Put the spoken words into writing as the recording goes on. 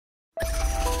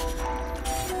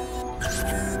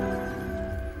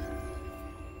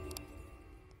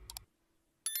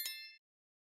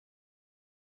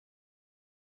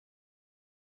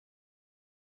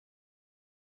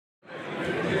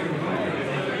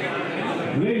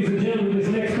Ladies and gentlemen, this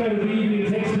next fight of the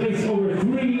evening takes place over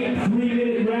three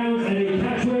 3-minute rounds at a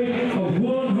catch weight of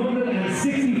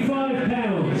 165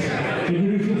 pounds.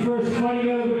 Introducing first,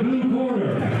 fighting out of the blue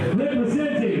corner,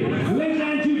 representing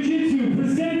Lakeland Jiu-Jitsu,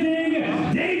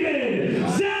 presenting David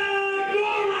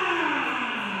Zamora!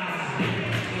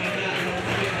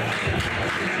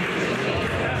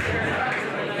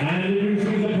 And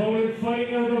introducing his opponent,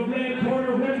 fighting out of the red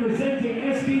corner, representing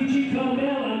SBG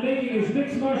Clonmel and making his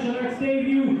mixed martial arts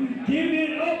debut, give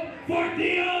it up for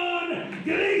Dion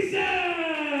Gleeson!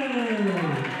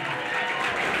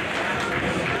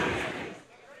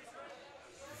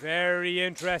 Very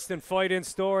interesting fight in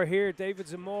store here. David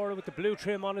Zamora with the blue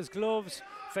trim on his gloves,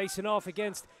 facing off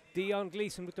against Dion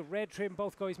Gleeson with the red trim.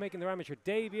 Both guys making their amateur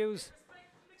debuts.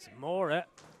 Zamora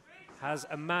has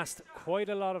amassed quite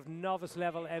a lot of novice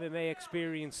level MMA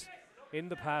experience in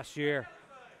the past year,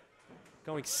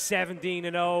 going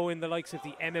 17-0 in the likes of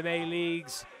the MMA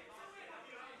leagues,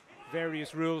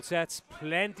 various rule sets,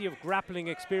 plenty of grappling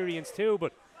experience too,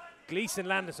 but Gleeson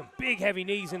landed some big heavy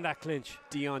knees in that clinch.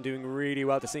 Dion doing really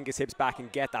well to sink his hips back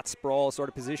and get that sprawl sort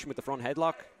of position with the front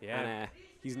headlock. Yeah. And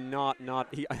he's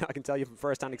I can tell you from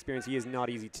first-hand experience, he is not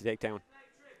easy to take down.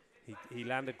 He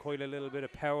landed quite a little bit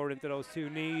of power into those two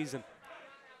knees, and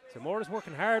Zamora's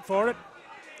working hard for it.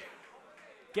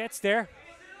 Gets there.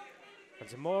 And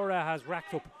Zamora has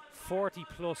racked up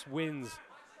 40+ wins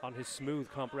on his smooth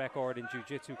comp record in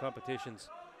jiu-jitsu competitions.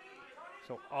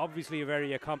 So obviously a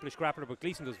very accomplished grappler, but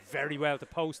Gleeson does very well to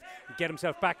post and get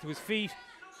himself back to his feet.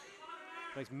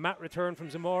 Nice mat return from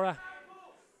Zamora.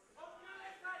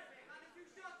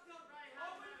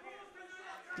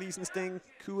 Gleeson staying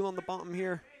cool on the bottom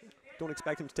here. Don't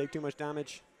expect him to take too much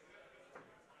damage.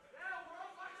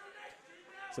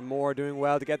 Zamora doing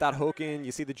well to get that hook in.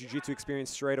 You see the jiu-jitsu experience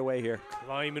straight away here.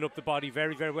 Climbing up the body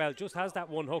very, very well. Just has that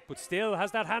one hook, but still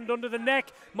has that hand under the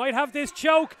neck. Might have this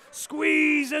choke.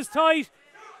 Squeezes tight.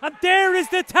 And there is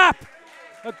the tap.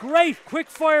 A great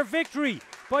quick-fire victory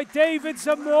by David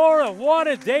Zamora. What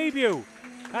a debut.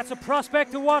 That's a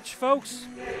prospect to watch, folks.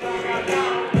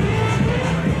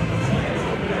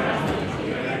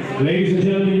 Ladies and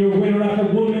gentlemen, your winner after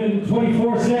 1 minute.